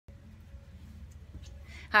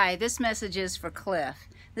Hi, this message is for Cliff.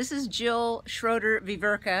 This is Jill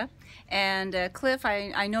Schroeder-Viverka, and Cliff,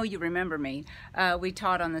 I know you remember me. We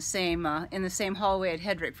taught on the same in the same hallway at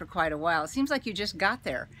Hedrick for quite a while. It seems like you just got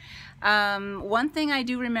there. One thing I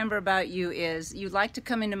do remember about you is you like to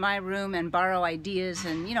come into my room and borrow ideas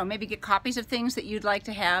and, you know, maybe get copies of things that you'd like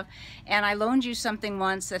to have. And I loaned you something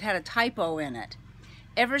once that had a typo in it.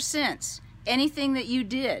 Ever since, anything that you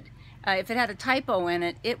did, if it had a typo in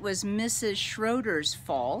it, it was Mrs. Schroeder's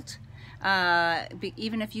fault,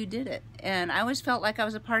 even if you did it. And I always felt like I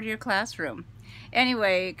was a part of your classroom.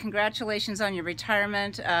 Anyway, congratulations on your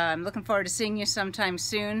retirement. I'm looking forward to seeing you sometime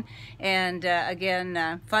soon. And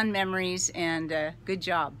again, fun memories and good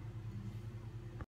job.